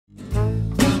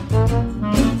All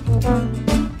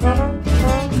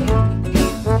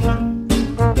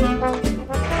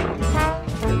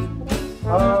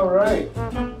right,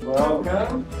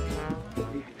 welcome.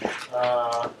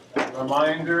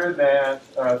 Reminder that,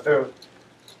 so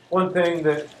one thing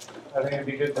that I think it'd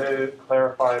be good to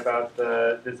clarify about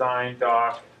the design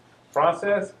doc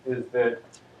process is that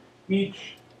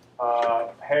each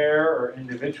pair or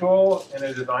individual in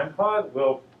a design pod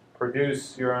will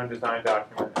produce your own design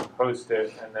document and post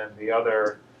it, and then the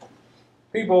other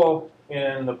people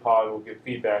in the pod will give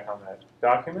feedback on that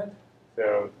document.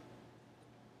 So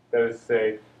that is to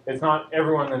say, it's not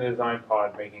everyone in the design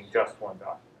pod making just one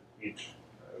document. Each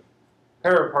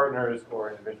pair of partners or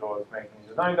individual is making a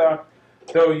design doc,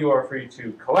 so you are free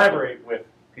to collaborate with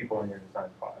people in your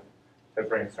design pod to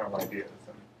brainstorm ideas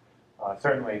and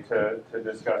certainly to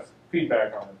discuss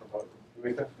feedback on the proposal.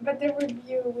 Lisa? But the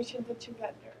review we should do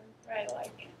together, right?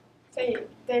 Like, say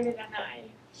David and I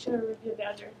should review the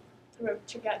other group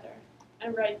together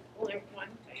and write only one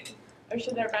thing. Or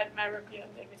should I write my review on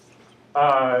David's?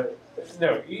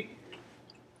 No,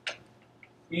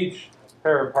 each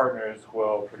pair of partners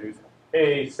will produce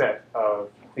a set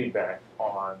of feedback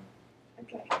on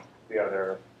the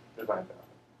other design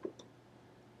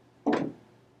doc.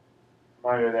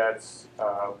 Reminder that's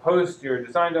post your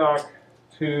design doc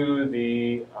to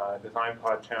the Design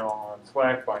Pod channel on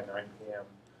Slack by 9 p.m.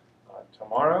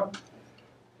 Tomorrow.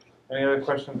 Any other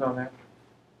questions on that?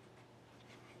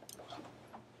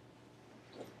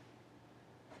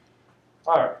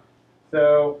 All right,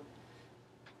 so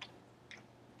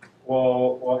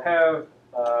we'll have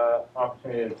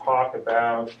opportunity to talk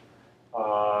about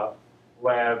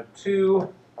Lab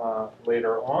 2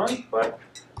 later on, but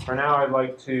for now I'd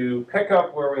like to pick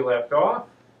up where we left off,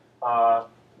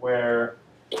 where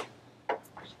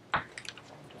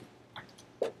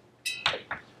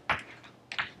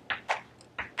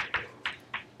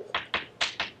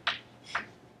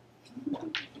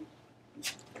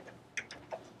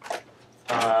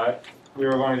we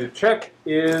were going to check,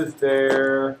 is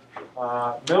there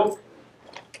milk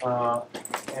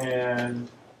and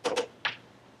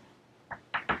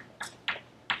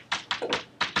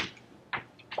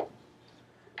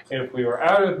if we were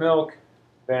out of milk,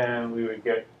 then we would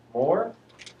get more.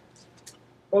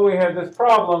 But we had this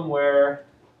problem where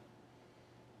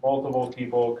multiple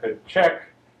people could check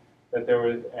that there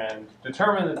was and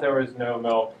determine that there was no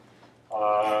milk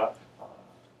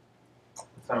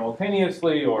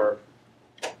simultaneously, or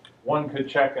one could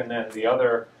check and then the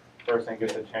other person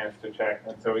gets a chance to check.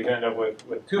 And so we end up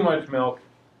with too much milk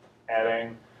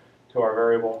adding to our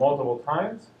variable multiple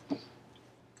times.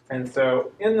 And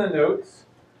so in the notes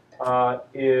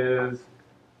is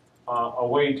a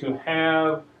way to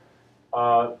have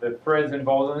the threads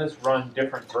involved in this run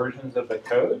different versions of the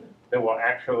code that will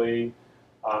actually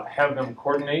have them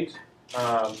coordinate.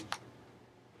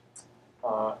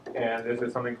 And this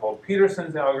is something called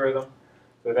Peterson's algorithm.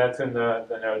 So that's in the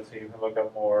notes, so you can look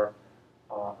up more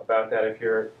about that if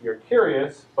you're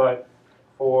curious. But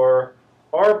for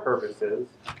our purposes,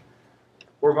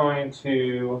 we're going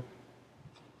to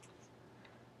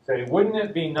say, wouldn't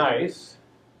it be nice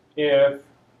if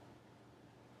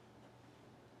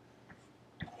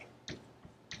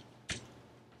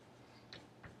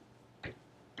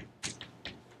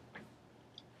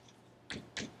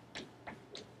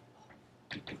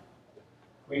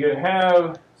we could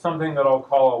have something that I'll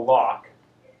call a lock.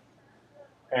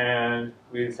 And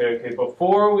we say, okay,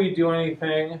 before we do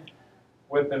anything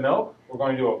with the milk, we're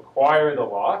going to acquire the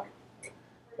lock.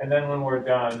 And then when we're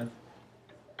done,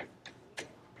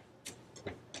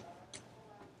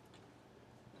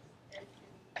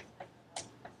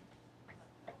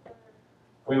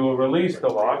 we will release the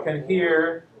lock. And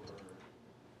here,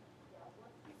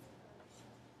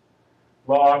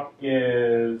 lock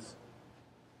is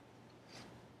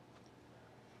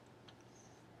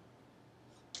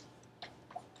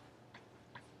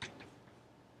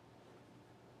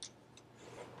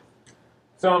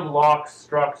some lock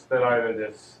structs that either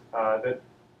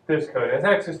this code has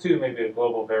access to, maybe a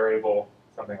global variable,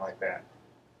 something like that.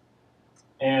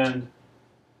 And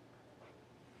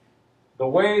the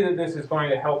way that this is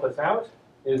going to help us out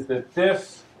is that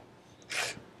this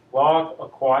lock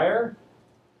acquire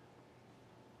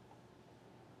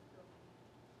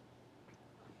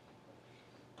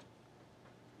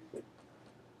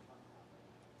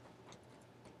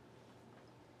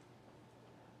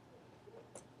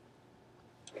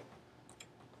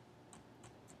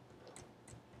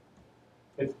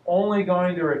it's only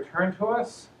going to return to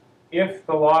us if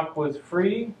the lock was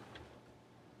free.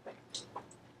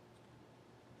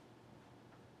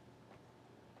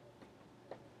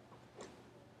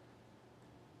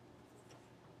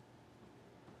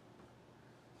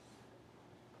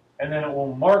 and then it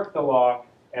will mark the lock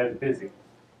as busy.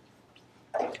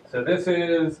 So this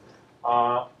is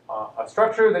a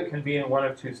structure that can be in one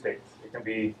of two states. It can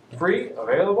be free,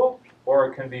 available, or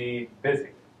it can be busy.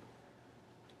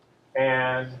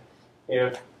 And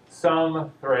if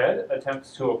some thread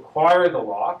attempts to acquire the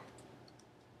lock,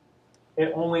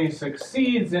 it only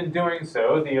succeeds in doing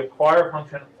so. The acquire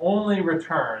function only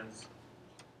returns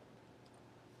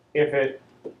if it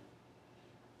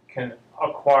can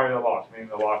acquire the lock, meaning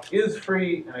the lock is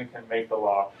free and it can make the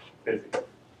lock busy.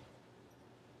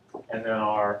 And then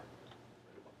our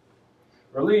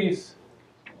release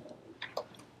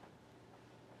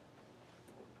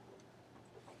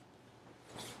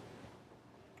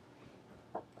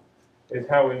is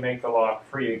how we make the lock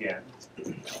free again.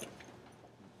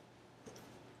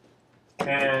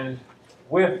 And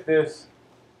with this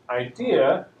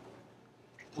idea,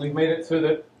 we've made it so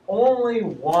that only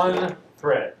one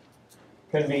thread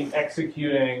can be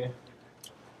executing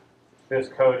this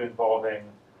code involving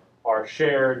our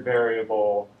shared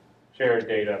variable, shared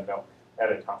data milk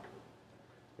at a time.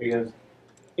 Because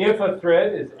if a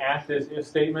thread is at this if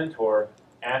statement or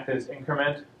at this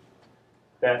increment,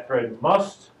 that thread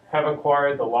must have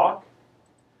acquired the lock,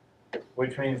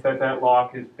 which means that that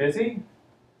lock is busy,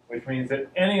 which means that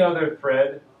any other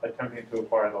thread attempting to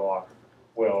acquire the lock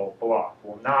will block,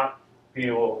 will not be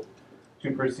able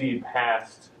to proceed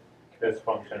past this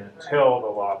function until the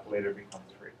lock later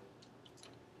becomes free.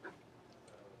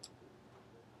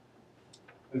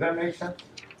 Does that make sense?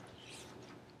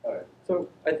 Alright, so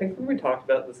I think when we talked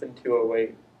about this in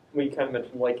 208, we kind of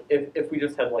mentioned like if we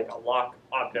just had like a lock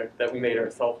object that we made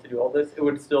ourselves to do all this, it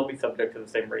would still be subject to the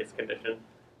same race condition.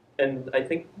 And I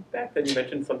think back then you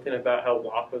mentioned something about how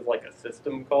lock was like a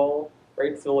system call,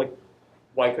 right? So like,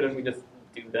 why couldn't we just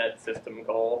do that system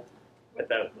call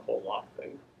without the whole lock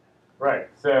thing? Right.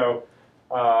 So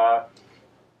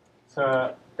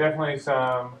definitely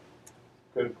some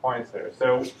good points there.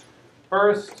 So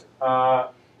first,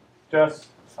 just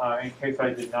in case I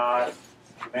did not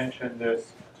mention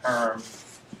this term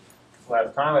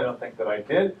last time, I don't think that I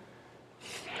did.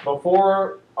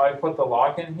 Before I put the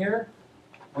lock in here,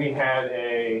 we had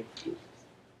a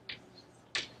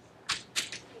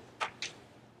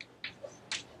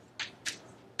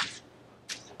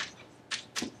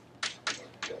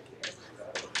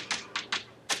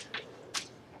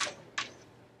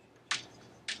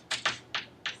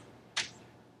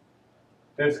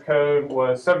this code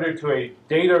was subject to a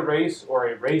data race or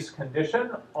a race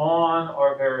condition on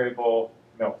our variable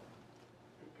milk.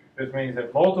 This means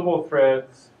that multiple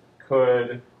threads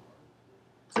could,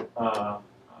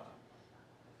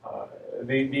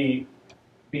 the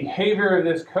behavior of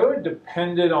this code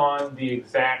depended on the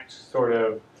exact sort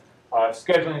of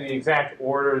scheduling, the exact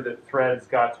order that threads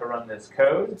got to run this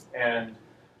code, and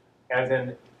as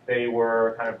in they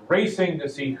were kind of racing to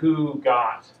see who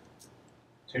got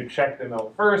to check the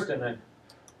milk first, and then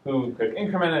who could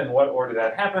increment it, and what order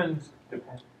that happened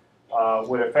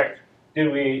would affect,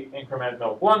 did we increment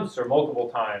milk once or multiple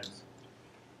times?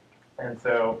 And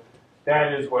so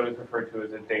that is what is referred to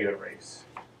as a data race,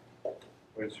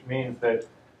 which means that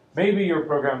maybe your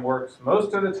program works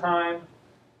most of the time,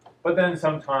 but then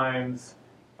sometimes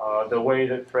the way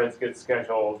that threads get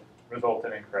scheduled results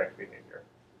in incorrect behavior.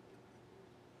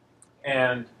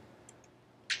 And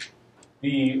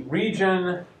the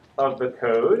region of the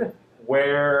code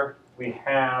where we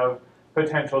have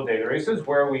potential data races,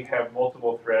 where we have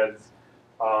multiple threads,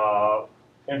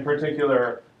 in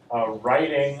particular,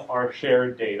 writing our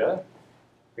shared data,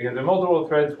 because if multiple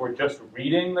threads were just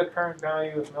reading the current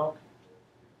value of milk,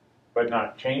 but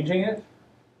not changing it,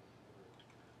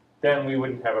 then we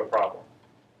wouldn't have a problem,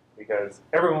 because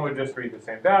everyone would just read the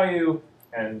same value,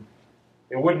 and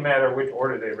it wouldn't matter which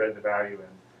order they read the value in.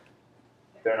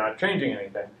 They're not changing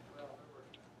anything.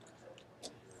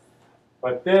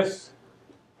 But this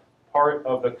part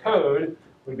of the code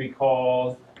would be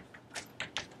called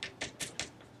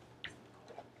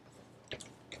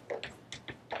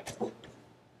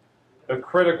the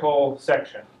critical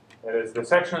section. That is the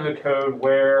section of the code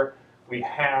where we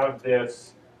have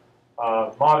this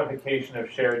modification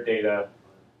of shared data,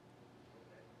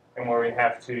 and where we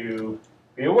have to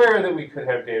be aware that we could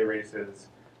have data races,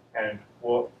 and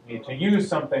we'll need to use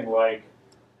something like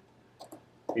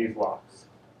these locks.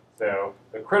 So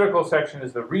the critical section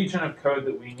is the region of code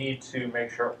that we need to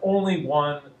make sure only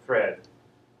one thread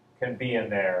can be in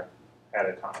there at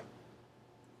a time.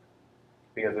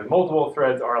 Because if multiple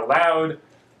threads are allowed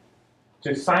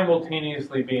to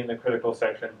simultaneously be in the critical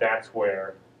section, that's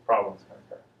where problems can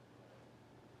occur.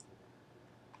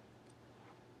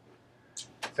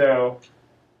 So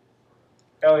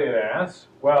Elliot asks,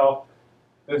 well,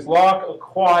 this lock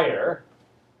acquire,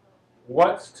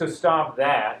 what's to stop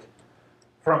that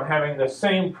from having the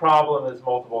same problem as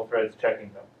multiple threads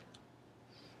checking them?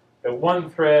 That one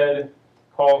thread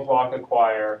calls lock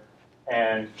acquire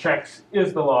and checks,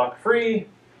 is the lock free?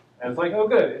 And it's like, oh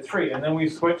good, it's free. And then we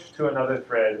switch to another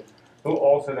thread who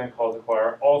also then calls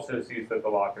acquire, also sees that the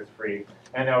lock is free,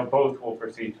 and now both will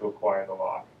proceed to acquire the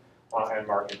lock and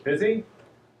mark it busy.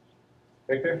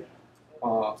 Victor?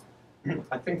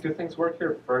 I think two things work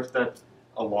here. First, that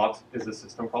a lock is a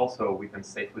system call, so we can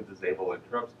safely disable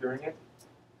interrupts during it.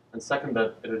 And second,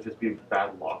 that it would just be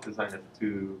bad lock design if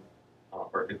two,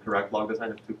 or incorrect lock design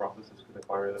if two processes could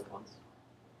acquire it at once.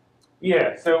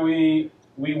 Yeah, so we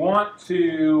want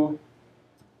to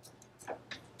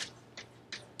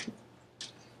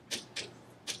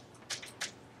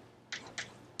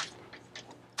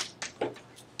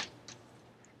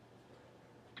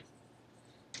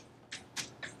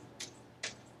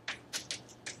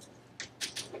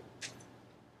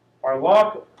our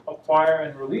lock, acquire,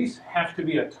 and release have to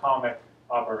be atomic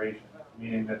operations,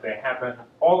 meaning that they happen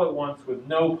all at once with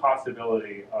no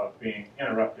possibility of being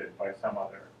interrupted by some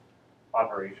other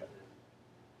operation.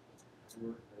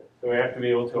 So we have to be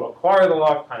able to acquire the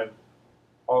lock kind of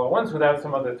all at once without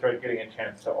some other thread getting a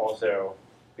chance to also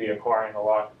be acquiring the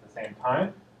lock at the same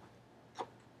time.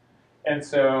 And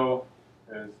so,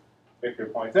 as Victor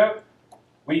points out,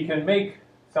 we can make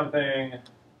something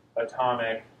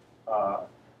atomic,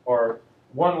 or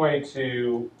one way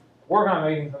to work on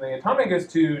making something atomic is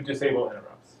to disable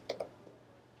interrupts.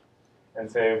 And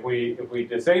say if we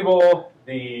disable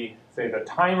the, say, the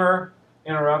timer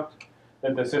interrupt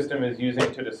that the system is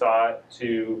using to decide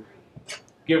to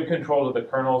give control to the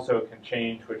kernel so it can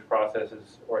change which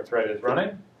processes or thread is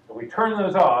running. If we turn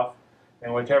those off,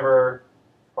 then whichever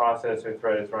process or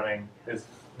thread is running is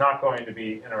not going to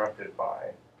be interrupted by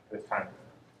this timer.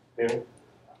 David?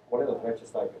 What if the thread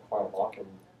just like acquire a lock and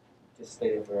just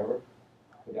stay there forever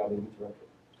without being interrupted?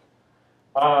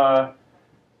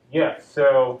 Yes,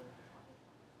 so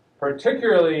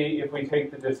particularly if we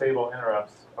take the disable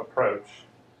interrupts approach,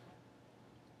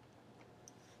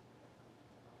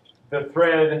 the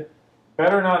thread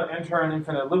better not enter an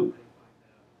infinite loop.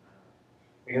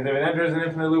 Because if it enters an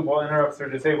infinite loop while interrupts are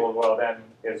disabled, well then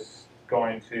it's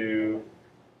going to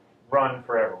run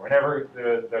forever. Whenever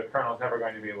the kernel is never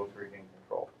going to be able to regain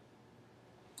control.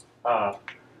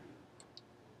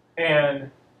 And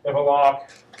if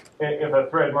a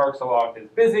thread marks a lock as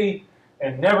busy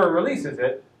and never releases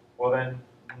it, well then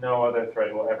no other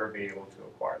thread will ever be able to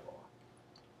acquire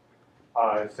the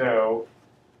lock. So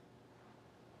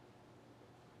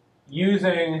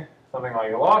using something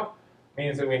like a lock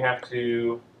means that we have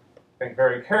to think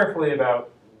very carefully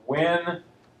about when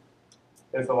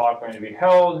is the lock going to be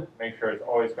held, make sure it's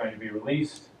always going to be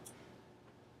released.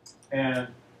 And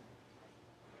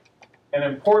an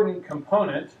important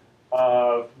component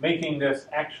of making this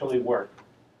actually work,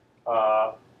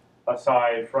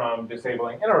 aside from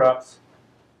disabling interrupts,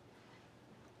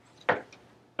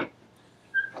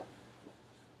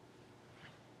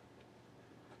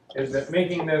 is that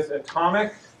making this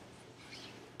atomic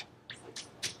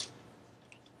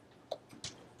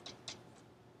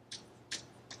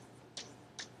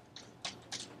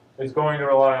is going to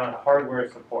rely on hardware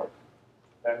support.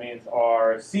 That means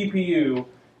our CPU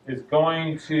is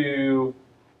going to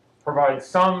provide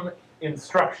some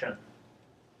instruction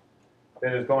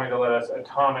that is going to let us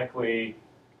atomically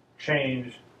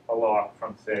change a lock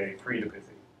from, say, free to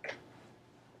busy.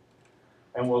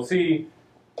 And we'll see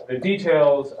the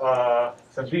details,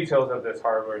 some details of this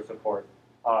hardware support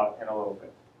in a little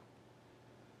bit.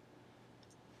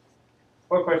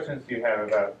 What questions do you have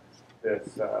about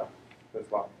this this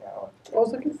lock, Alan? I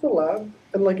was looking at the lab,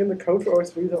 and like in the code for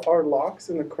OSV, there are locks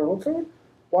in the kernel code.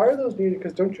 Why are those needed?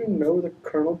 Because don't you know the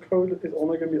kernel code is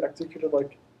only going to be executed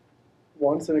like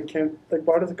once, and it can't. Like,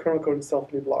 why does the kernel code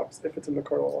itself need locks if it's in the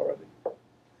kernel already?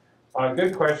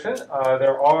 Good question.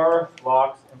 There are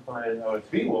locks implemented in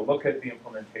OSV. We'll look at the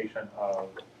implementation of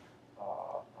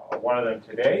one of them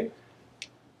today.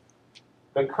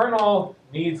 The kernel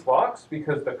needs locks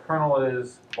because the kernel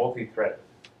is multi-threaded.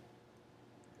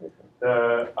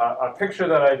 A picture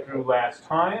that I drew last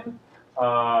time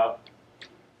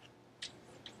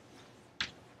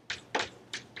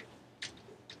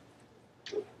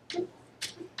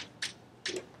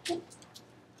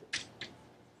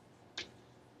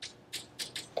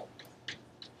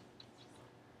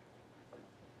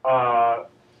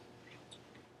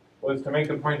was to make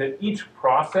the point that each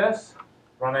process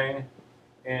running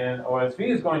in OSV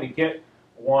is going to get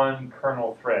one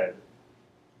kernel thread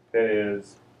that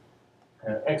is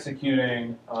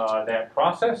executing that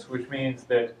process, which means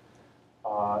that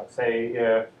say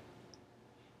if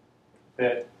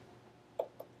that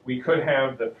we could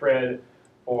have the thread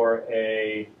for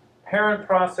a parent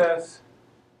process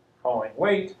calling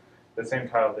wait, the same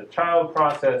time the child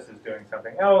process is doing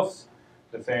something else,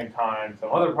 the same time some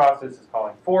other process is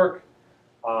calling fork,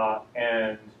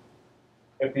 and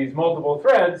if these multiple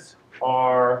threads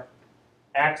are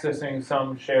accessing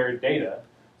some shared data,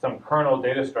 some kernel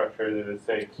data structure that is,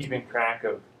 say, keeping track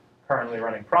of currently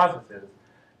running processes,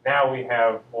 now we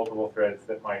have multiple threads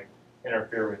that might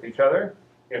interfere with each other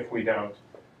if we don't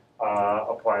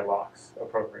apply locks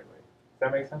appropriately. Does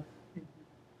that make sense?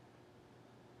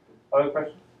 Other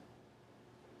questions?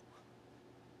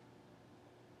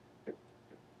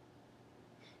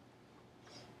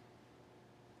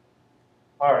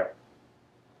 All right.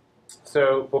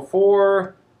 So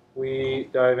before we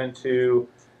dive into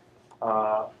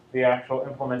the actual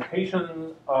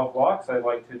implementation of locks, I'd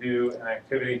like to do an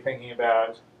activity thinking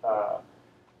about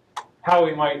how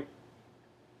we might,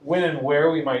 when and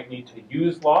where we might need to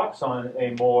use locks on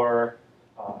a more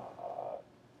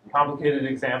complicated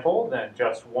example than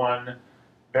just one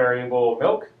variable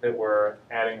milk that we're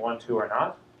adding one to or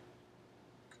not.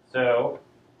 So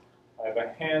I have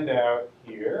a handout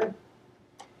here.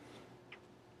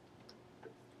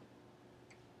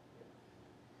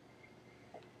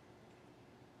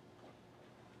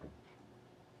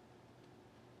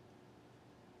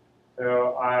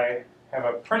 So I have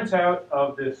a printout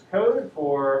of this code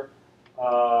for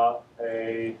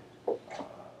a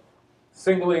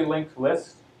singly linked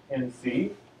list in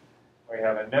C. We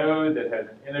have a node that has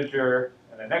an integer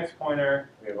and a next pointer.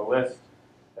 We have a list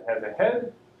that has a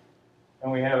head.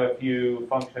 And we have a few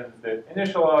functions that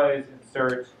initialize,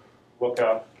 insert,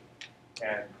 lookup,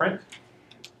 and print.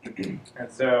 And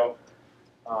so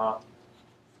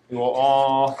you will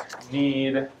all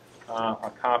need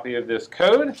a copy of this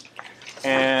code.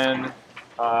 And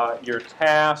your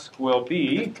task will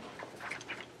be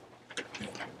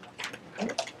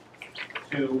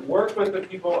to work with the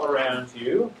people around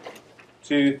you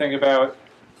to think about,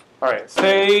 all right,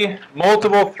 say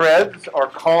multiple threads are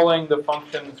calling the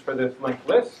functions for this linked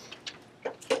list.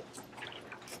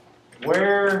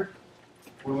 Where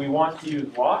would we want to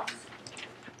use locks?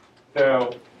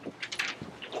 So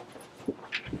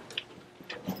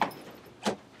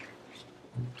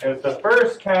as the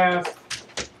first cast,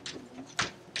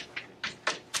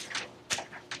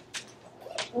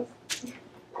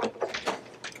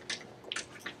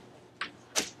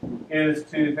 is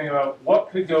to think about what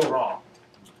could go wrong.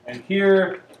 And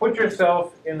here, put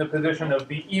yourself in the position of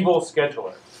the evil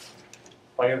scheduler.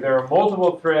 Like if there are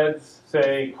multiple threads,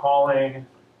 say, calling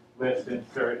list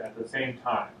insert at the same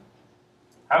time,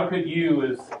 how could you,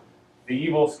 as the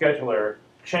evil scheduler,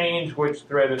 change which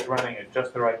thread is running at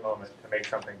just the right moment to make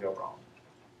something go wrong?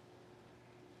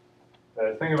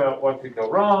 So think about what could go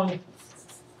wrong.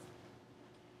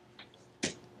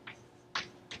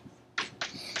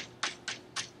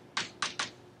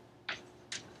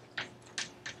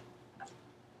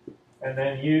 And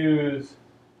then use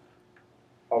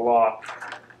a lock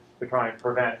to try and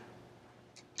prevent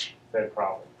that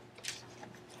problem.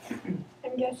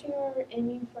 I'm guessing we're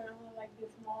aiming for only like the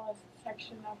smallest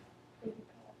section of physical,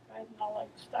 right? Not like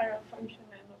style function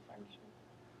and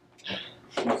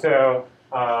a function. So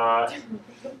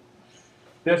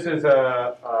this is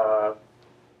a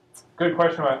good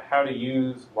question about how to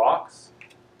use locks,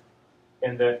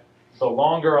 in that the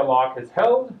longer a lock is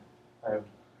held,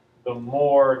 the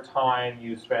more time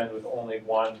you spend with only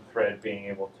one thread being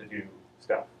able to do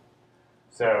stuff.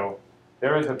 So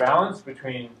there is a balance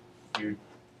between you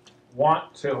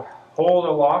want to hold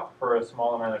a lock for a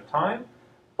small amount of time,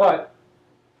 but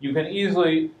you can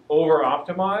easily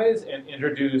over-optimize and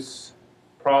introduce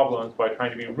problems by trying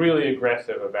to be really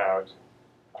aggressive about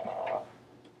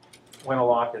when a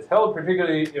lock is held,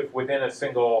 particularly if within a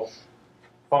single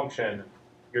function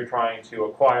you're trying to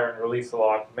acquire and release the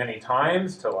lock many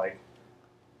times to like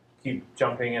keep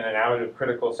jumping in and out of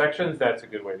critical sections. That's a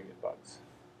good way to get bugs.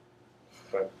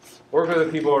 But work with the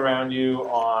people around you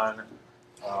on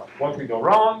what could go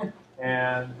wrong,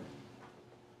 and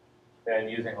then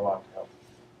using a lock to help.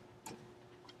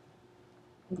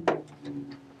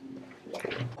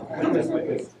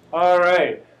 All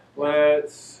right,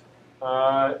 let's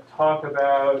talk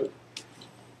about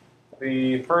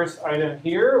the first item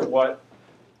here, what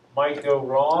might go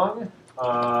wrong.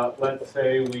 Let's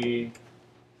say we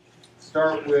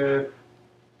start with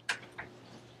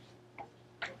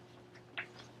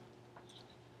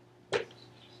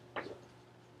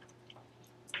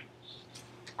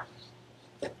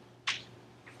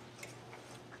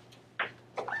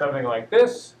something like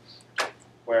this,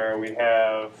 where we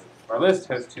have our list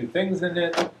has two things in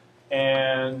it,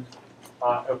 and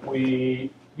if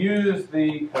we use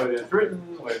the code as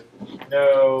written with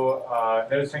no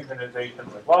synchronization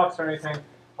with locks or anything,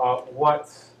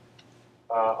 what's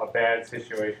a bad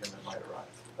situation that might arise?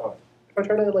 Oh. If I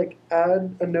try to like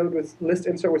add a node with list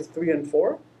insert with 3 and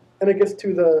 4, and it gets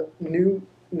to the new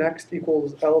next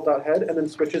equals l.head and then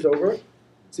switches over,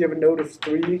 so you have a node of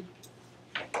 3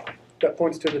 that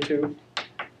points to the 2.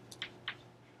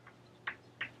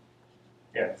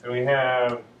 Yeah, so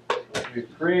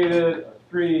we've created a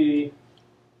 3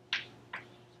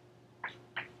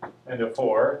 and a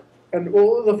 4. And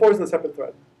well, the 4 is in a separate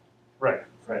thread. Right.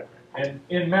 And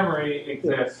in memory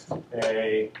exists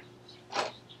a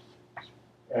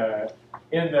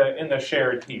in the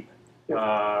shared heap.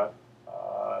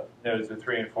 Nodes of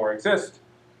 3 and 4 exist.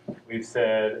 We've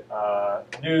said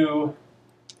new,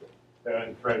 so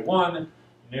in thread 1,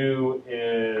 new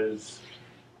is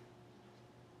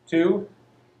 2.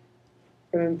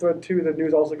 And in thread 2, the new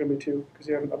is also going to be 2 because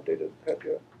you haven't updated head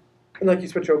yet. And like you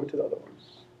switch over to the other one.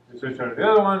 The switch over to the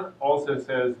other one also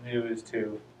says new is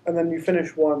 2. And then you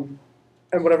finish one,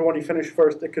 and whatever one you finish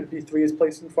first, it could be 3 is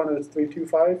placed in front and it's 3, 2,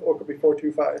 5, or it could be 4,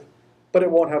 2, 5. But it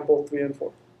won't have both 3 and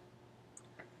 4.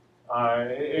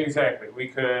 Exactly. We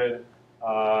could,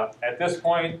 at this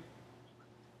point,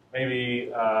 maybe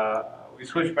we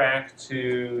switch back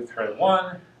to thread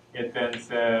 1. It then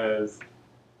says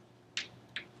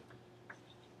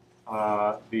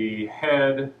the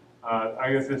head,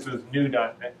 I guess this was new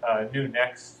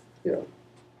next. Yeah.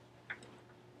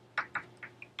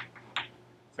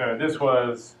 So this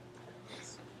was,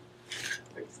 let's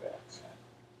fix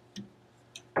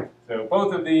that. So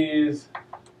both of these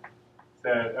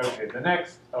said, okay, the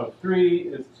next of 3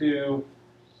 is 2,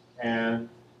 and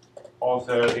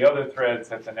also the other thread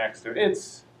set the next to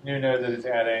its new node that is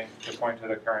adding to point to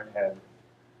the current head.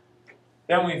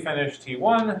 Then we finish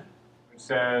T1, which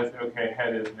says, okay,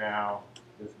 head is now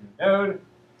this new node.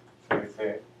 So we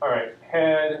say, all right,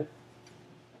 head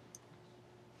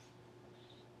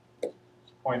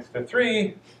points to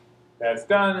 3. That's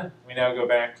done. We now go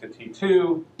back to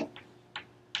T2.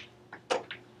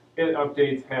 It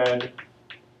updates head.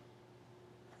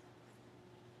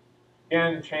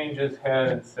 Again, changes head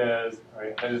and says, all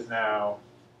right, head is now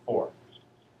 4.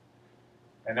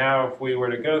 And now if we were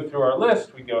to go through our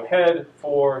list, we go head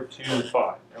 4, 2,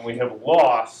 5. And we have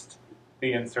lost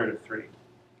the insert of 3.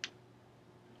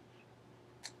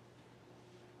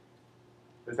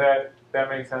 Does that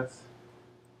make sense?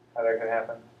 How that could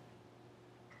happen?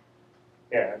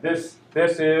 Yeah, this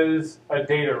is a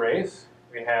data race.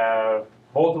 We have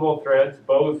multiple threads,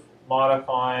 both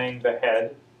modifying the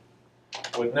head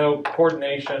with no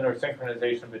coordination or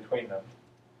synchronization between them.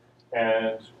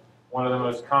 And one of the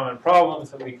most common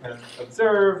problems that we can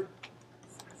observe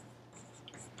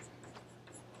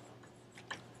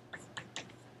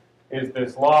is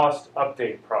this lost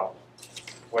update problem,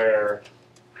 where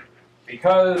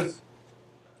because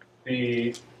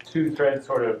the two threads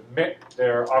sort of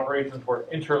their operations were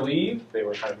interleaved, they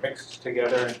were kind of mixed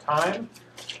together in time,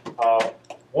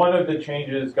 one of the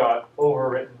changes got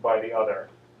overwritten by the other.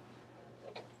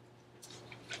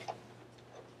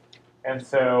 And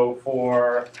so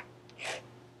for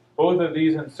both of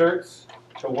these inserts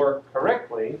to work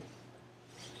correctly,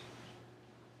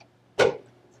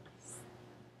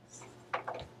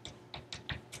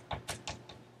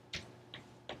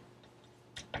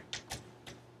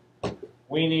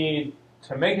 we need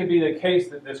to make it be the case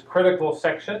that this critical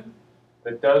section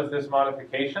that does this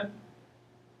modification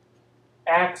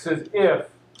acts as if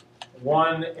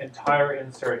one entire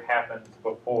insert happens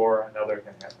before another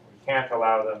can happen. We can't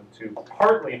allow them to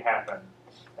partly happen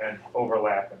and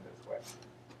overlap in this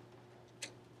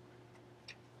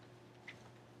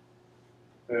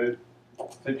way. The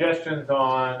suggestions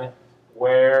on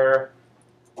where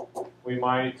we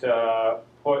might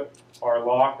put our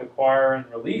lock, acquire, and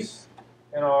release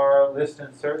in our list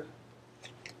insert.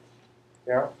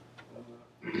 Yeah?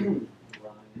 Ryan,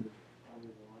 on the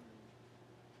one,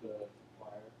 the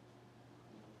wire,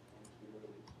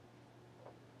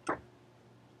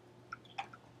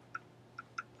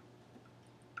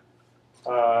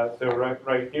 and So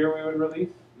right here we would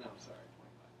release. no, sorry,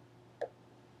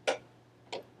 25.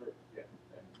 Yeah,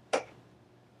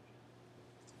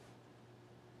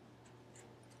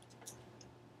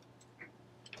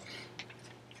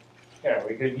 there. Yeah,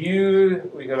 we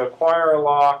could acquire a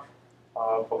lock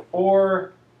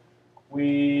before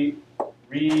we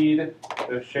read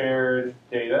the shared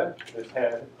data, this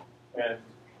head, and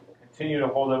continue to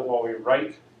hold it while we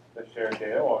write the shared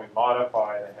data, while we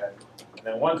modify the head. And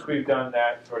then once we've done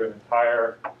that sort of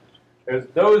entire,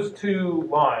 those two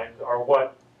lines are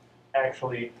what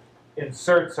actually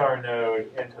inserts our node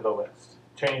into the list,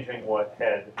 changing what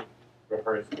head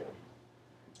refers to.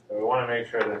 So we want to make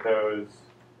sure that those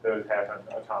happen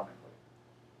atomically.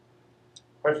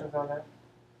 Questions on that?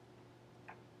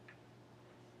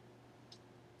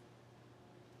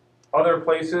 Other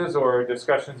places or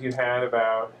discussions you had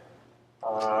about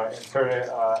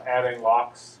adding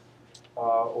locks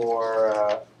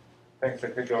or things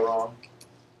that could go wrong?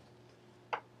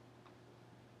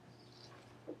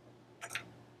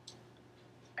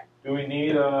 Do we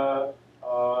need a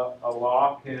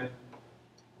lock in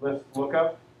list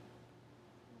lookup?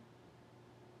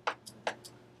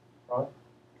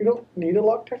 You don't need a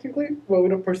lock technically. Well, we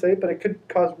don't per se, but it could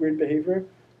cause weird behavior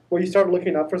where you start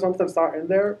looking up for something that's not in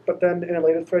there, but then in a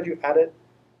later thread you add it,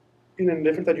 in a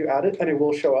different thread you add it, and it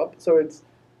will show up. So that's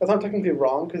not technically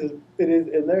wrong because it is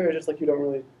in there. It's just like you don't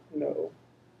really know.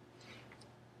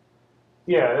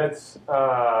 Yeah,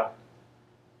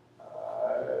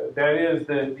 that is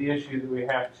the issue that we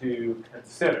have to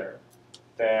consider.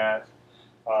 That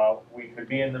we could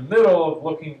be in the middle of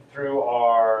looking through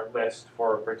our list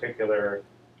for a particular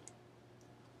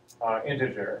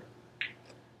integer,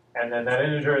 and then that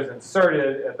integer is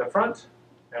inserted at the front,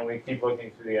 and we keep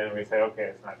looking through the end and we say, okay,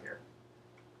 it's not here.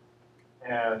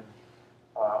 And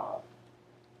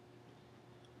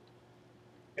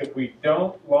if we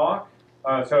don't lock,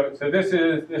 so this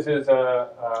is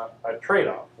a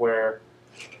trade-off where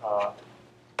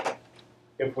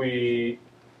if we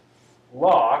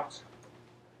locked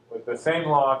with the same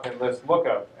lock in list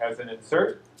lookup as an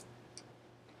insert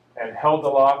and held the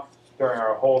lock during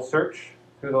our whole search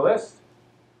through the list,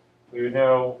 we would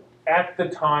know at the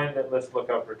time that list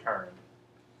lookup returned,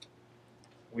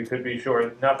 we could be sure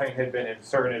that nothing had been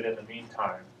inserted in the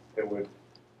meantime that we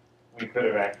could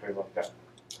have actually looked up.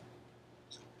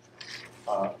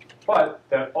 But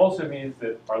that also means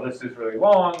that our list is really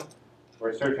long.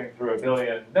 We're searching through 1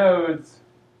 billion nodes.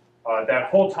 That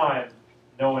whole time,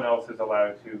 no one else is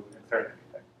allowed to insert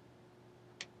anything.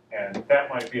 And that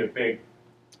might be a big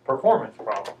performance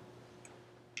problem.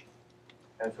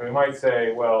 And so we might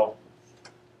say, well,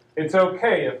 it's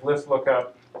okay if list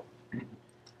lookup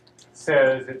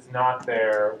says it's not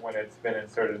there when it's been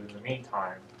inserted in the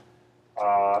meantime.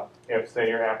 If, say,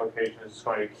 your application is just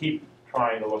going to keep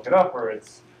trying to look it up, or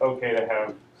it's okay to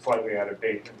have slightly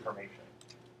out-of-date information.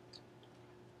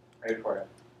 Ready for it?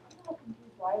 I'm a little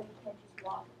confused why we can't just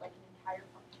lock like an entire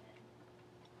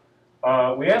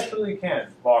function. We absolutely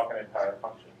can lock an entire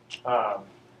function.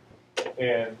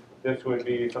 And this would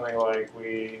be something like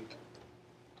we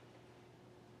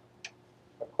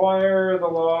acquire the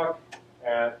lock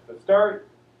at the start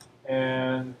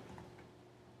and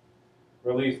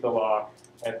release the lock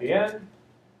at the end.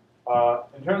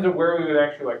 In terms of where we would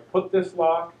actually put this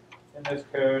lock in this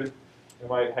code, we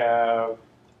might have,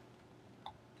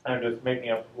 I'm just making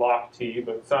up lock T,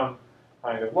 but some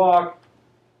kind of lock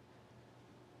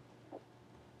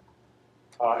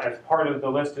as part of the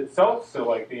list itself. So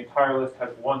like the entire list has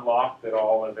one lock that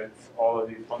all of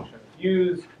these functions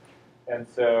use. And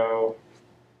so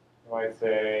you might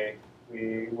say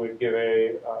we would give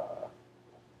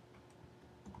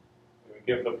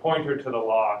give the pointer to the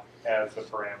lock as the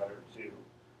parameter to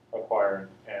acquire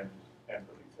and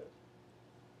release it.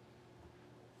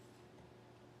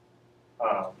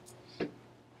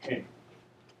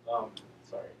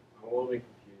 Sorry, I'm a little bit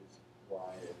confused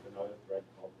why if another thread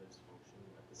called this function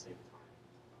at the same time,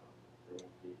 there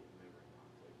won't be memory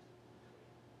conflict between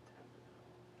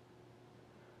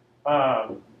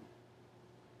temp and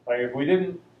Like if we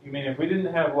didn't, you mean if we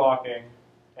didn't have locking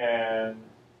and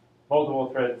multiple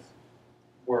threads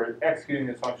were executing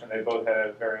this function, they both had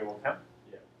a variable temp?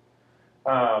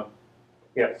 Yeah.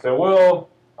 Yeah, so we'll,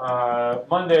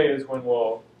 Monday is when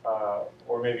we'll,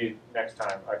 or maybe next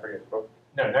time, I forget. But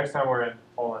no, next time we're in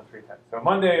Olin 3.10. So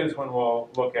Monday is when we'll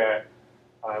look at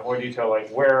more detail, like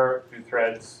where do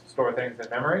threads store things in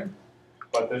memory.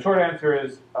 But the short answer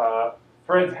is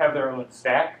threads have their own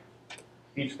stack.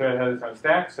 Each thread has its own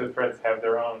stack, so threads have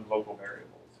their own local variables.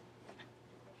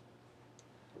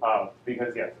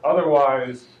 Because yes,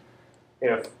 otherwise,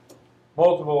 if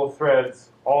multiple threads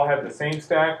all have the same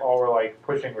stack, all were like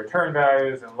pushing return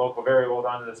values and local variables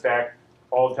onto the stack,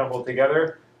 all jumbled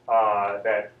together,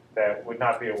 that would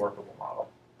not be a workable model.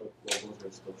 But locals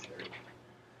are still shared.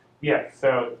 Yes,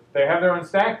 so they have their own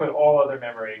stack, but all other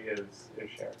memory is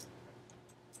shared.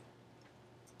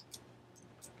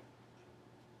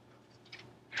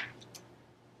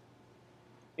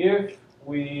 If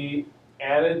we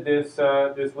added this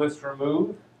this list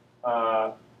remove,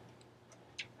 how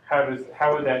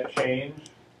would that change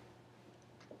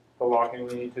the locking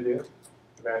we need to do,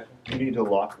 Sebastian? You need to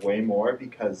lock way more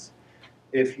because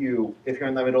if you're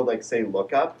in the middle, like say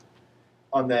lookup,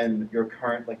 and then your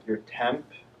current your temp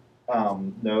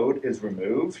node is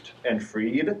removed and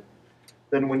freed,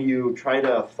 then when you try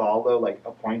to follow like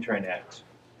a pointer in it,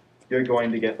 you're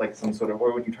going to get like some sort of,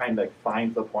 or when you try and like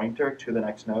find the pointer to the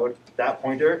next node, that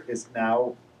pointer is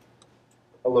now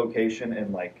a location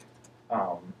in like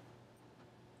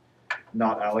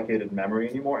not allocated memory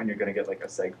anymore, and you're going to get like a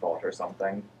seg fault or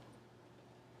something.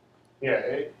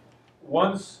 Yeah,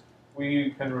 once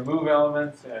we can remove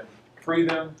elements and free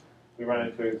them, we run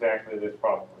into exactly this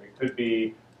problem. It could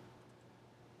be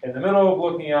in the middle of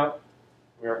looking up,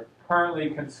 we're currently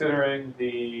considering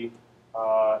the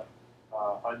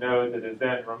a node that is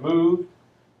then removed,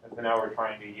 and so now we're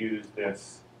trying to use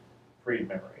this freed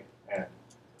memory, and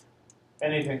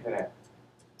anything could happen.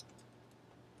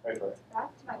 Right.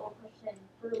 Back to my old question,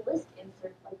 for list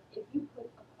insert, like if you put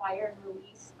acquire and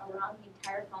release around the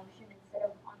entire function instead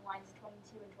of on lines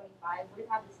 22 and 25, would it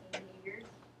have the same behaviors?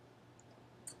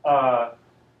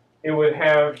 It would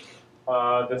have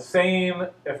the same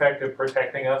effect of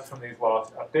protecting us from these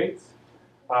lost updates,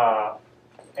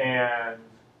 and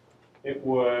it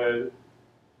would,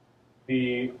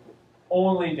 the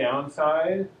only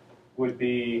downside would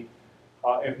be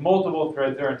if multiple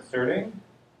threads are inserting.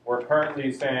 We're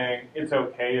currently saying it's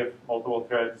okay if multiple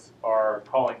threads are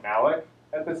calling malloc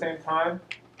at the same time.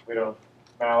 We don't,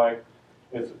 malloc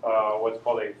is what's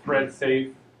called a thread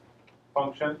safe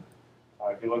function.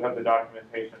 If you look up the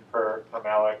documentation for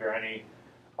malloc or any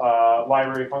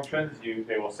library functions,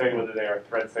 they will say whether they are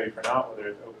thread safe or not, whether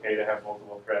it's okay to have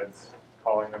multiple threads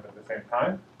calling them at the same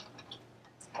time.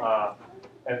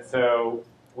 And so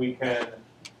we can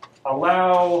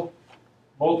allow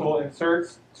multiple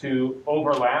inserts to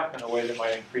overlap in a way that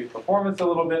might increase performance a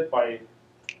little bit by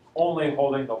only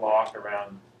holding the lock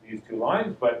around these two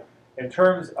lines. But in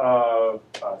terms of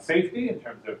safety, in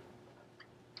terms of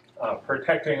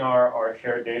protecting our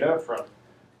shared data from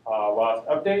lost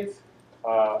updates,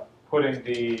 putting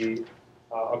the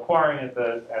acquiring at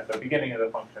the beginning of the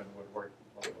function would work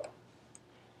really well.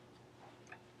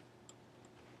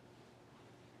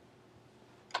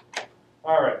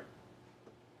 All right.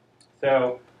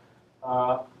 So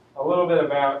a little bit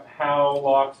about how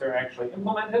locks are actually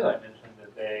implemented. I mentioned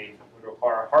that they would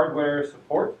require hardware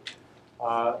support.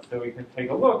 So we can take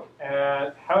a look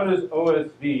at how does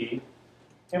OSV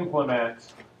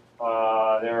implement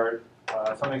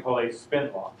something called a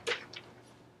spin lock.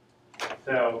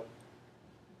 So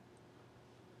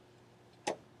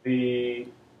the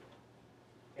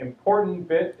important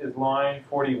bit is line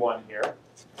 41 here,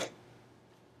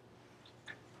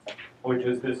 which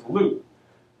is this loop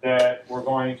that we're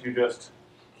going to just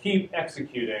keep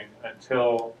executing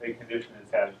until a condition is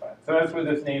satisfied. So that's where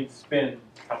this name spin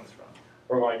comes from.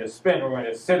 We're going to spin, we're going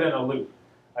to sit in a loop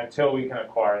until we can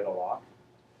acquire the lock.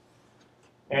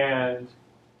 And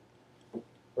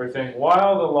we're saying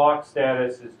while the lock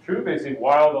status is true, basically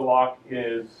while the lock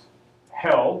is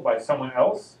held by someone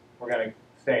else, we're going to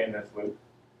stay in this loop.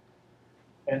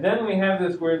 And then we have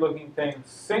this weird looking thing,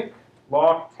 sync,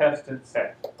 lock, test, and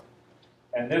set.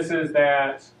 And this is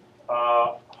that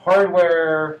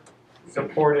hardware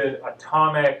supported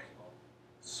atomic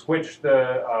switch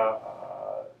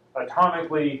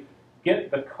atomically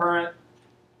get the current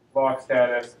lock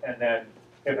status, and then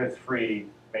if it's free,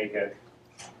 make it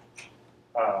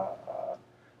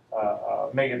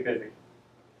busy.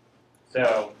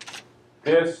 So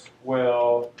this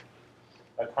will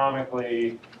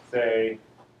atomically say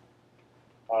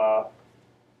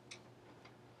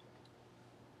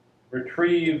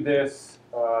retrieve this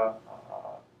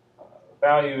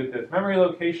value at this memory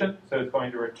location. So it's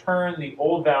going to return the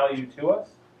old value to us,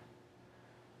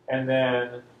 and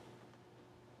then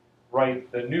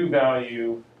write the new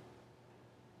value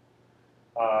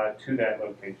to that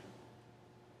location.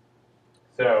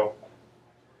 So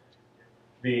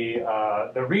the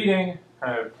reading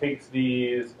kind of takes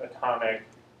these atomic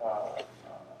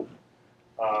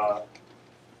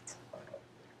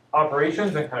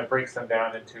operations and kind of breaks them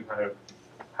down into kind of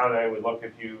how they would look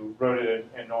if you wrote it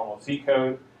in normal C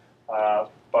code.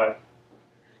 But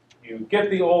you get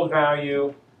the old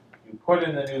value, you put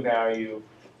in the new value,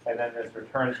 and then this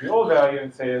returns the old value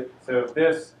and say, so if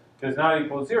this does not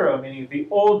equal 0, meaning the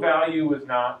old value was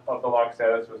not of the lock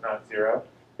status was not 0.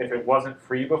 If it wasn't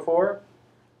free before,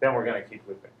 then we're going to keep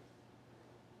looping.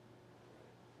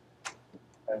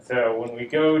 And so when we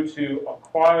go to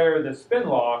acquire the spin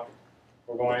lock,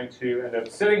 we're going to end up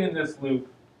sitting in this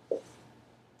loop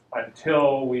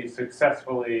until we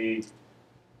successfully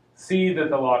see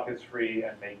that the lock is free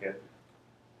and make it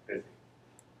busy.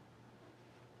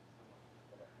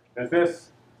 Does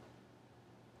this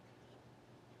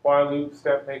while loop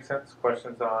step make sense?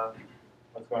 Questions on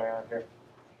what's going on here?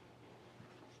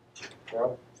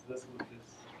 Joe? So this will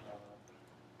just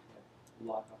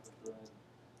lock up the thread.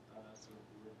 So if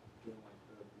we're doing like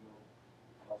the no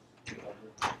plus whatever,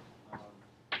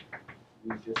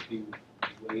 we'd just be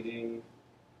waiting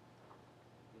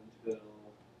until,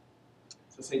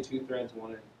 so say 2 threads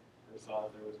wanted or saw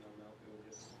that there was no milk, it would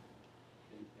just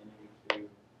continue to.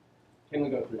 Can we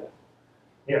go through that?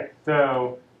 Yeah.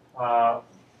 So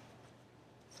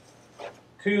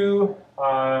two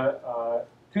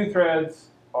threads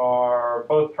are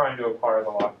both trying to acquire the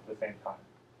lock at the same time.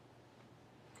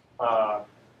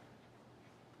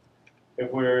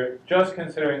 If we're just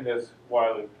considering this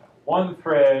while loop, one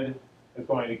thread is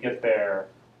going to get there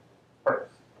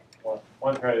first.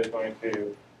 One thread is going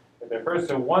to get there first.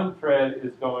 So one thread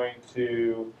is going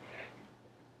to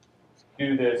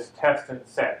do this test and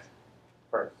set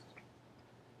first.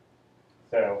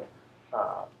 So,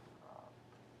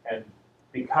 and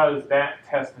because that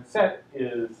test and set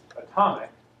is atomic,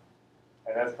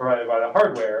 and that's provided by the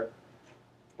hardware,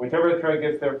 whichever thread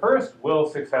gets there first will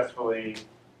successfully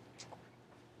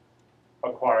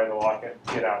acquire the lock and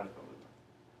get out of the loop.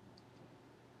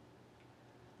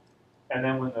 And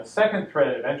then when the second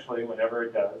thread eventually, whenever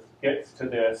it does, gets to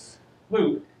this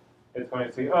loop, it's going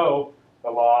to see, oh,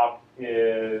 the lock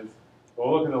is,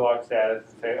 we'll look at the lock status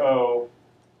and say, oh,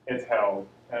 it's held,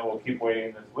 and we'll keep waiting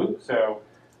in this loop. So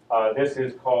this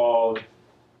is called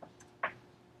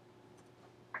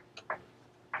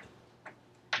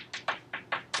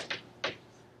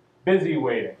busy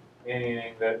waiting,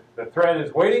 meaning that the thread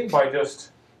is waiting by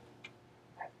just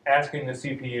asking the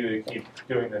CPU to keep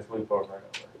doing this loop over and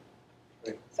over.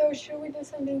 So should we do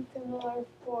something similar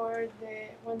for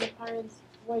when the parents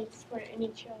waits for any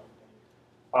children?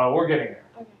 We're getting there.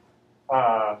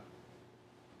 Okay.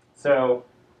 So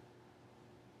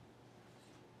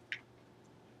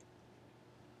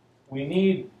we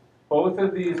need both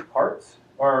of these parts,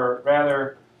 or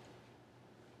rather,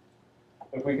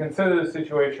 if we consider the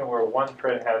situation where one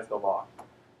thread has the lock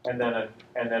and then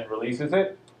releases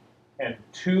it, and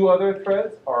 2 other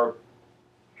threads are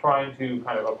trying to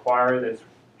kind of acquire this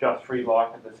just free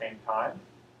lock at the same time.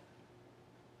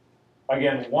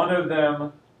 Again, one of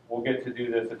them will get to do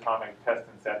this atomic test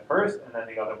and set first, and then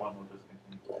the other one will just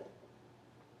continue.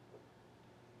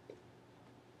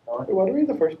 Why do we need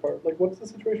the first part? Like, what's the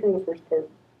situation with the first part?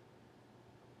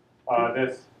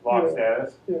 This lock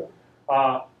status. Yeah.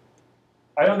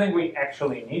 I don't think we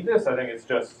actually need this. I think it's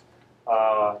just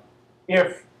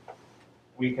if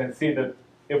we can see that,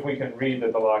 if we can read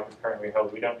that the lock is currently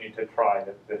held, we don't need to try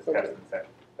this test and set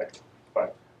thing.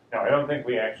 But no, I don't think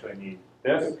we actually need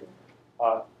this.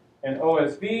 In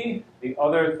OSV, the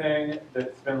other thing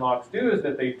that spin locks do is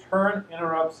that they turn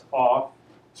interrupts off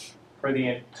for the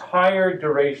entire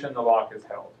duration the lock is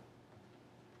held.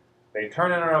 They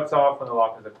turn interrupts off when the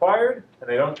lock is acquired, and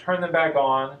they don't turn them back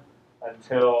on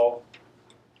until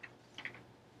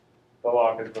the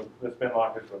spin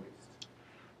lock is released.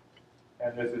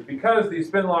 And this is because these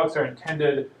spin locks are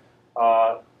intended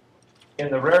in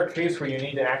the rare case where you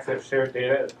need to access shared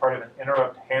data as part of an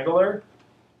interrupt handler.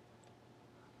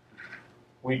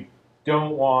 We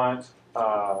don't want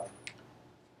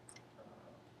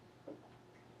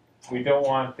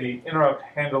the interrupt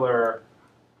handler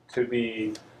to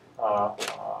be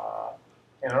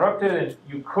interrupted, and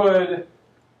you could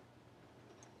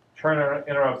turn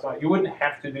interrupts on. You wouldn't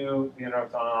have to do the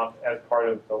interrupts on and off as part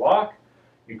of the lock.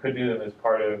 You could do them as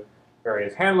part of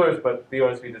various handlers, but the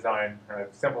OSV design kind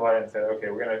of simplified it and said, okay,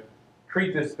 we're going to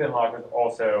treat this spin lock as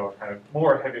also a kind of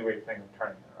more heavyweight thing of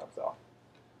turning interrupts off.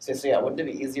 So yeah, wouldn't it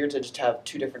be easier to just have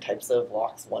 2 different types of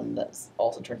locks? One that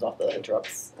also turns off the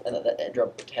interrupts and that the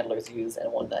interrupt handlers use,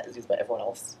 and one that is used by everyone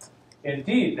else?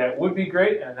 Indeed, that would be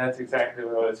great, and that's exactly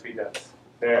what OSV does.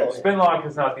 The spin lock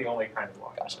is not the only kind of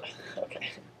lock. Gotcha. Okay.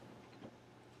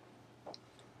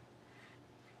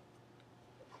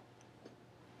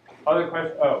 Other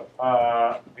question?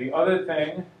 The other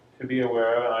thing to be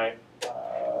aware of, and I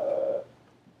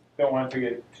don't want to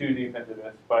get too deep into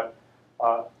this, but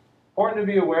important to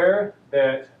be aware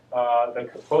that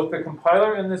both the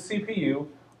compiler and the CPU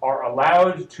are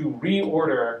allowed to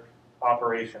reorder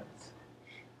operations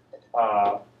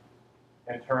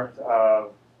in terms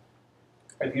of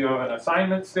if you have an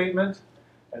assignment statement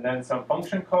and then some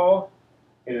function call,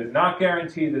 it is not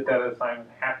guaranteed that that assignment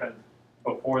happens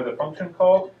before the function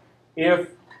call. If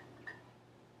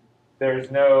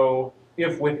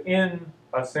within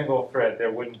a single thread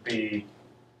there wouldn't be,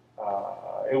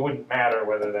 it wouldn't matter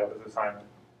whether that was assignment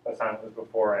was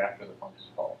before or after the function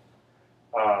call.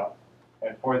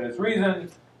 And for this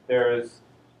reason, there is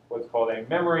what's called a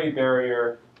memory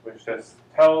barrier which just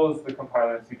tells the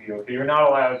compiler and CPU, okay, you're not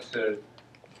allowed to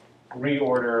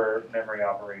reorder memory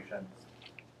operations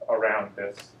around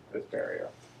this barrier.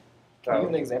 Can you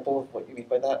give So, an example of what you mean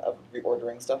by that, of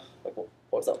reordering stuff? Like, what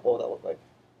would that look like?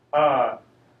 I'd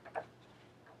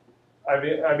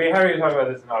be happy to talk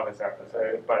about this in Office hours,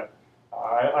 but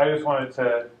I just wanted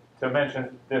to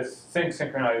mention this sync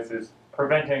synchronize is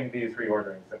preventing these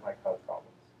reorderings that might cause problems.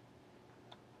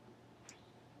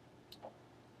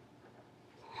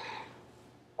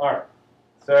 All right,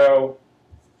 so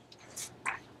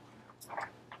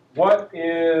what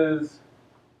is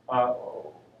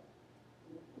the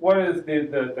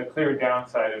clear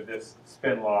downside of this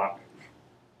spin lock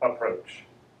approach?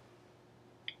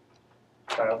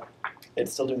 Kyle?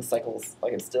 It's still doing cycles.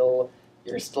 Like you're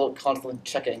still constantly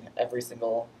checking every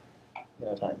single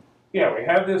time. Yeah, we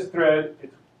have this thread.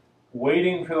 It's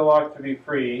waiting for the lock to be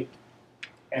free,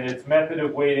 and its method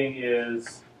of waiting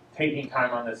is taking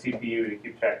time on the CPU to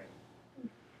keep checking.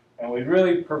 And we'd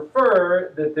really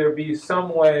prefer that there be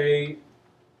some way,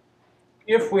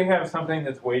 if we have something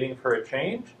that's waiting for a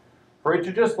change, for it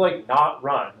to just like not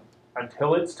run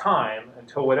until it's time,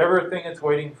 until whatever thing it's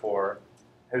waiting for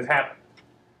has happened.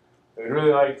 We'd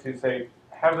really like to say,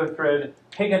 have the thread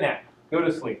take a nap, go to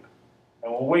sleep,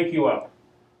 and we'll wake you up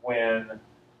when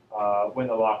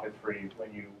the lock is free,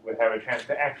 when you would have a chance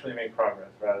to actually make progress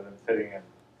rather than sitting in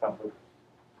some loop.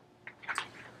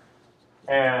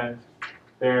 And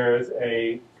there's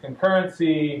a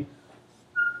concurrency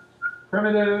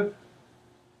primitive.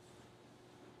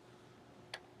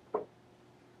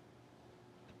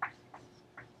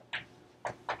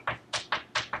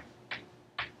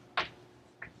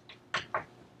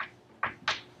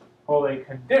 Called a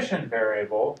condition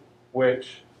variable,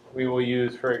 which we will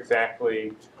use for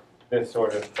exactly this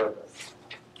sort of purpose.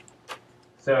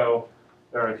 So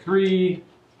there are three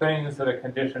things that a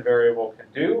condition variable can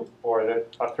do, or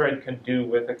that a thread can do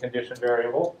with a condition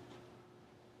variable.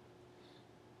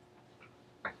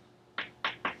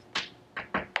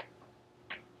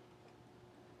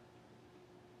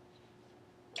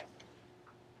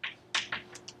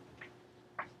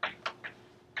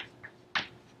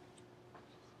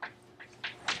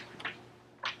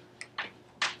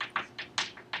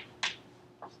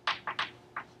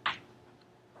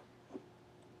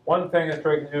 One thing a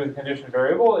thread can do with a condition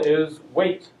variable is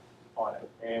wait on it.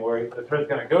 And where the thread's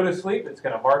going to go to sleep, it's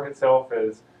going to mark itself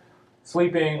as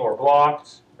sleeping or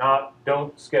blocked,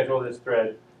 don't schedule this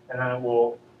thread, and then it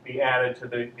will be added to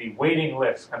the waiting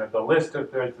list, kind of the list of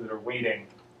threads that are waiting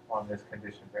on this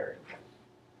condition variable.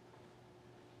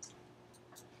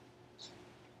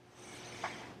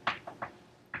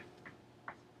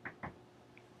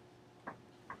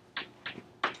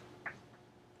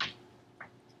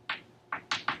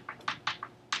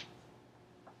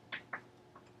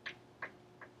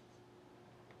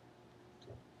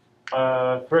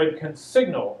 Thread can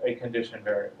signal a condition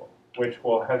variable, which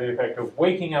will have the effect of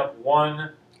waking up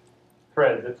one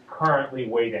thread that's currently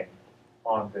waiting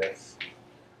on this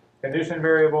condition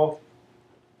variable.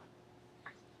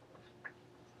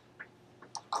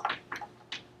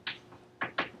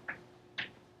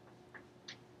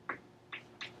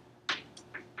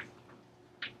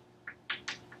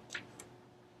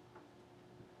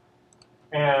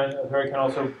 And a thread can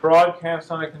also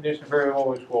broadcast on a condition variable,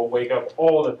 which will wake up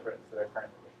all the threads that are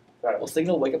currently waiting. Will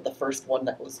signal wake up the first one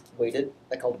that was waited,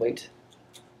 that called wait?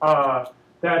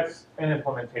 That's an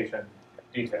implementation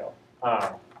detail.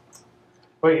 But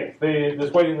yes,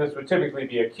 this waiting list would typically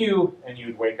be a queue, and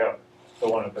you'd wake up the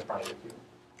one at the front of the queue.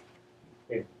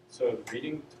 Okay. So the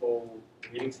reading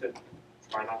said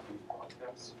try not to use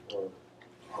broadcasts, or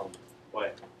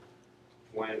but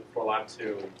for lab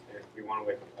 2, if we want to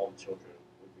wake up all the children,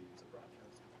 would we use a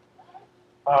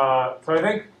broadcast? So I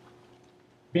think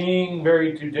being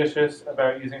very judicious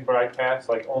about using broadcasts,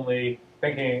 like only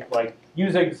thinking like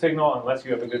using signal unless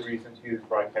you have a good reason to use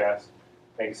broadcast,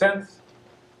 makes sense.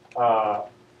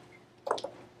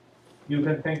 You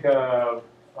can think of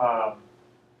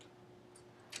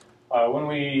when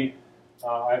we,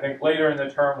 I think later in the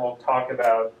term we'll talk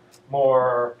about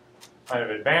more kind of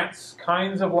advanced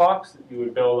kinds of locks that you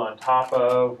would build on top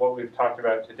of what we've talked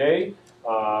about today,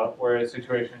 where in a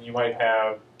situation you might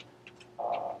have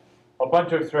a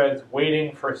bunch of threads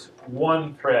waiting for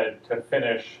one thread to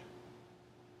finish,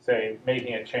 say,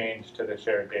 making a change to the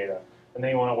shared data. And then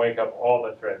you want to wake up all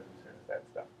the threads as soon as that's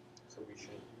done. So we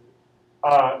should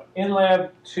in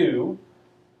Lab 2,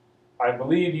 I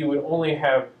believe you would only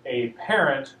have a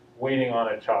parent waiting on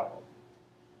a child.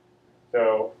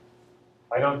 So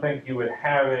I don't think you would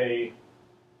have a,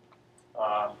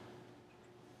 I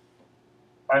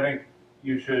think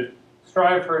you should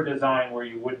strive for a design where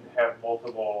you wouldn't have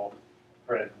multiple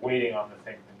threads waiting on the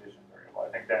same condition variable. I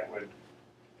think that would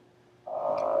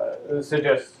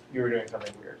suggest you were doing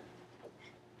something weird.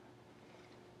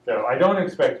 So I don't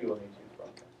expect you will need to use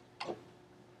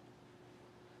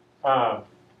broadcast.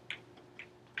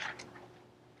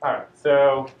 All right,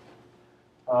 so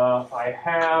I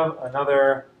have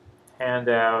another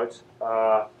handout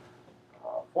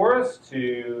for us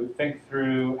to think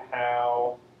through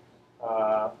how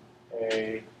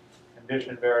a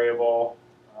condition variable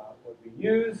would be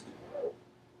used.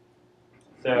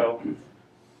 So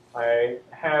I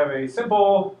have a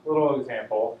simple little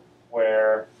example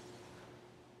where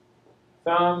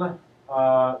some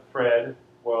thread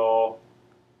will,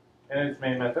 in its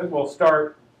main method, will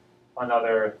start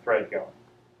another thread going.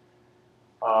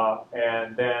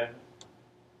 And then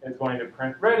it's going to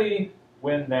print ready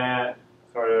when that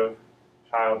sort of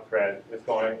child thread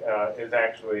is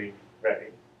actually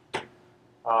ready.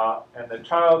 And the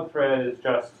child thread is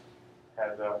just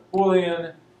has a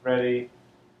Boolean ready.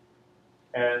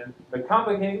 And the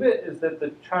complicating bit is that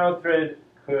the child thread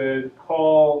could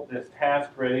call this task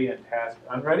ready and task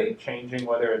unready, changing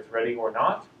whether it's ready or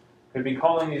not. Could be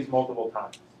calling these multiple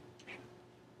times.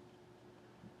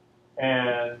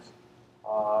 And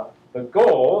the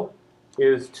goal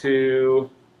is to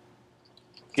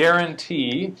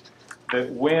guarantee that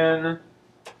when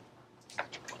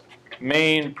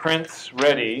main prints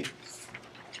ready,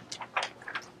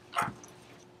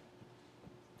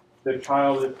 the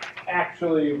child is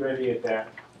actually ready at that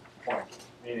point,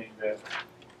 meaning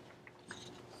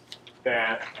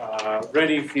that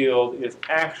ready field is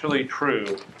actually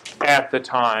true at the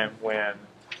time when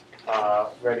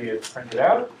ready is printed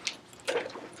out.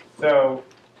 So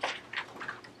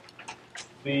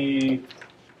the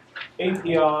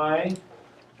API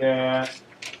that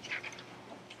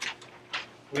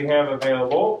we have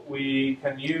available, we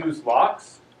can use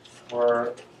locks.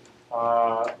 We're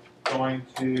going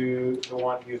to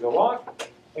want to use a lock,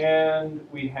 and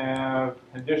we have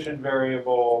condition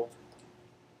variable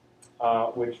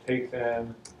which takes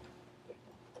in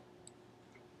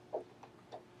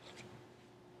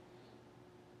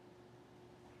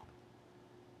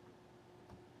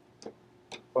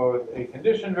both a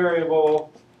condition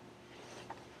variable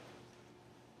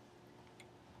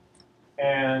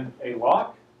and a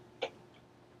lock,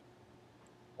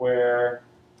 where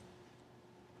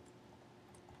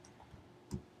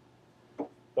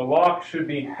the lock should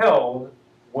be held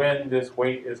when this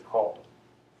wait is called.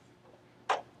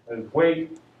 As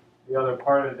wait, the other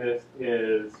part of this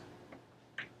is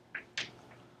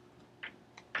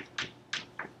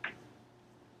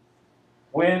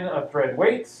when a thread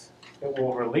waits, it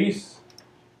will release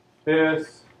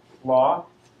this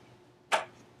lock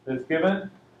that's given,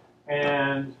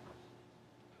 and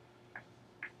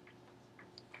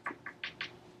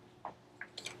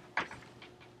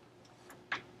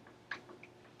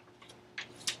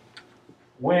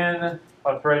when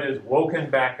a thread is woken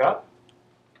back up,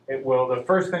 it will, the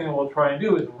first thing it will try and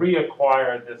do is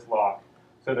reacquire this lock,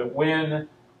 so that when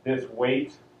this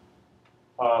wait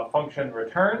function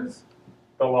returns,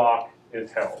 the lock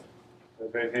is held. So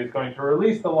basically it's going to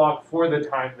release the lock for the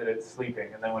time that it's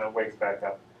sleeping, and then when it wakes back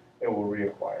up, it will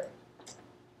reacquire it.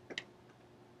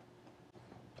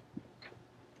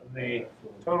 The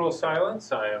total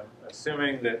silence, I am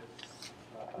assuming that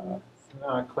it's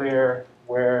not clear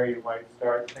where you might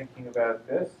start thinking about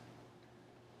this.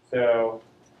 So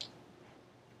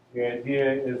the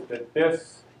idea is that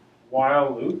this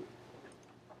while loop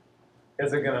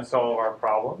isn't going to solve our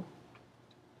problem,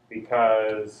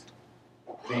 because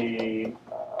the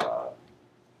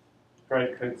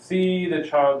thread could see the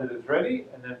child that is ready,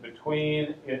 and then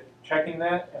between it checking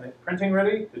that and it printing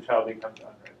ready, the child becomes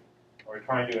unready. We're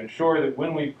trying to ensure that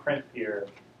when we print here,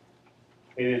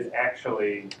 it is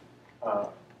actually ready.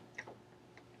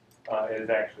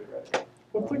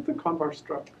 What's like the convar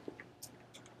struct?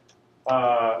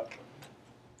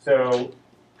 So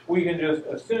we can just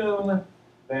assume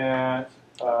that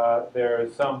there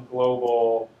is some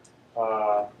global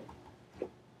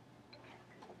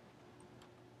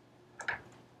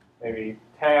maybe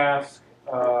task.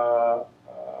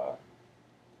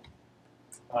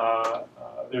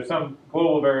 There's some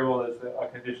global variable that's a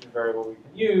condition variable we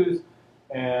can use,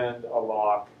 and a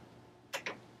lock.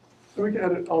 So we can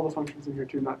edit all the functions in here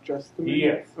too, not just the main?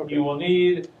 Yes, Okay. you will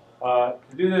need, to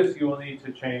do this, you will need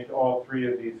to change all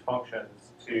three of these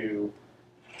functions to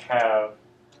have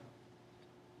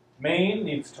main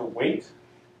needs to wait,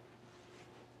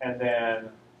 and then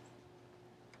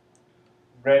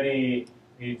ready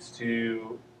needs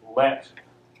to let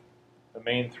the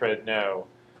main thread know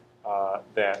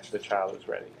that the child is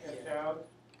ready.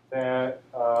 That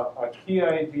a key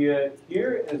idea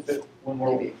here is that when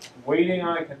we're waiting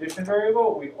on a condition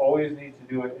variable, we always need to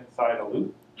do it inside a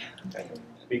loop. Okay?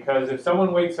 Because if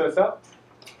someone wakes us up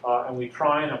and we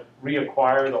try and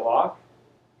reacquire the lock,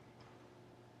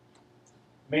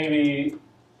 maybe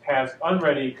task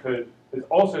unready is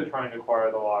also trying to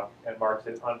acquire the lock and marks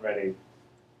it unready.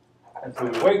 And so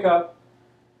we wake up.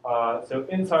 So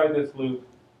inside this loop,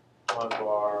 onto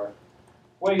our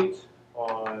wait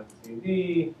on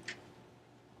CD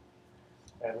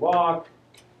and lock,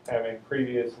 having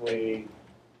previously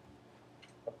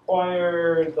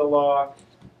acquired the lock,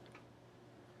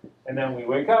 and then we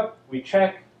wake up, we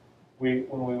check. When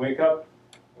we wake up,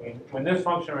 when this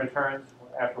function returns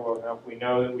after waking up, we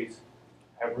know that we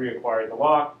have reacquired the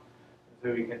lock,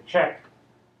 so we can check,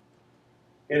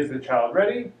 is the child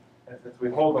ready? And since we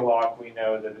hold the lock, we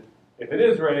know that if it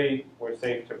is ready, we're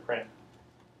safe to print.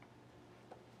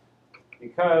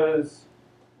 Because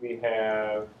we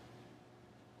have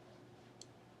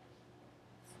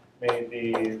made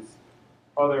these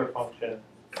other functions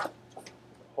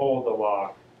hold the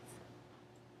lock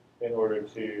in order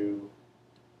to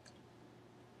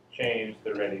change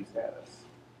the ready status.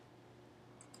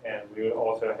 And we would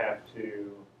also have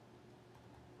to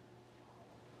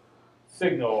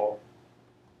signal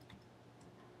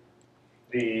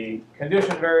the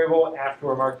condition variable after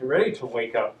we're marked ready to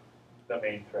wake up the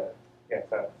main thread. Yes,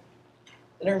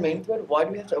 In our main thread, why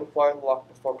do we have to acquire the lock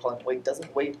before calling wait?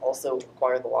 Doesn't wait also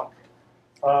acquire the lock?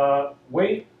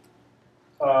 Wait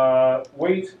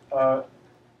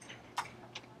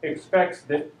expects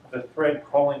that the thread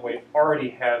calling wait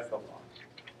already has the lock.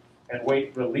 And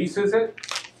wait releases it,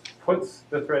 puts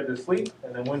the thread to sleep,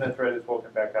 and then when the thread is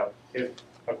woken back up, it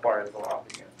acquires the lock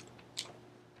again.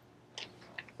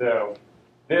 So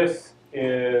this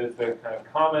is the kind of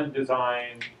common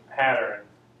design pattern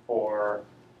for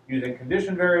using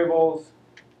condition variables.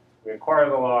 We acquire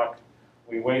the lock,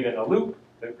 we wait in a loop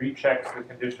that rechecks the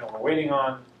condition we're waiting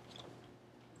on,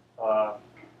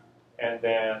 and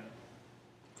then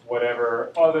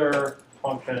whatever other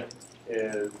function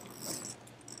is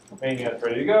making us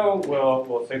ready to go,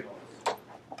 we'll signal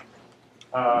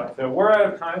us. So we're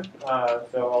out of time,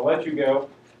 so I'll let you go.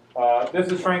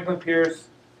 This is Franklin Pierce,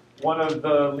 one of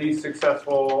the least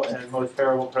successful and most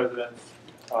terrible presidents.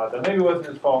 That maybe wasn't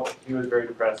his fault. He was very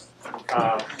depressed.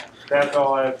 That's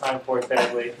all I have time for,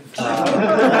 sadly. If you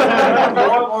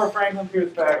want more Franklin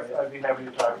Pierce facts, I'd be happy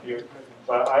to talk to you.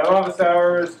 But I have office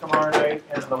hours tomorrow night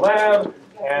in the lab,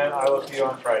 and I will see you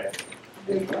on Friday.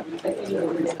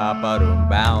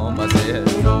 I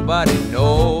said nobody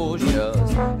knows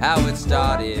just how it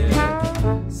started.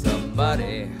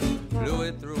 Somebody blew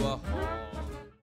it through.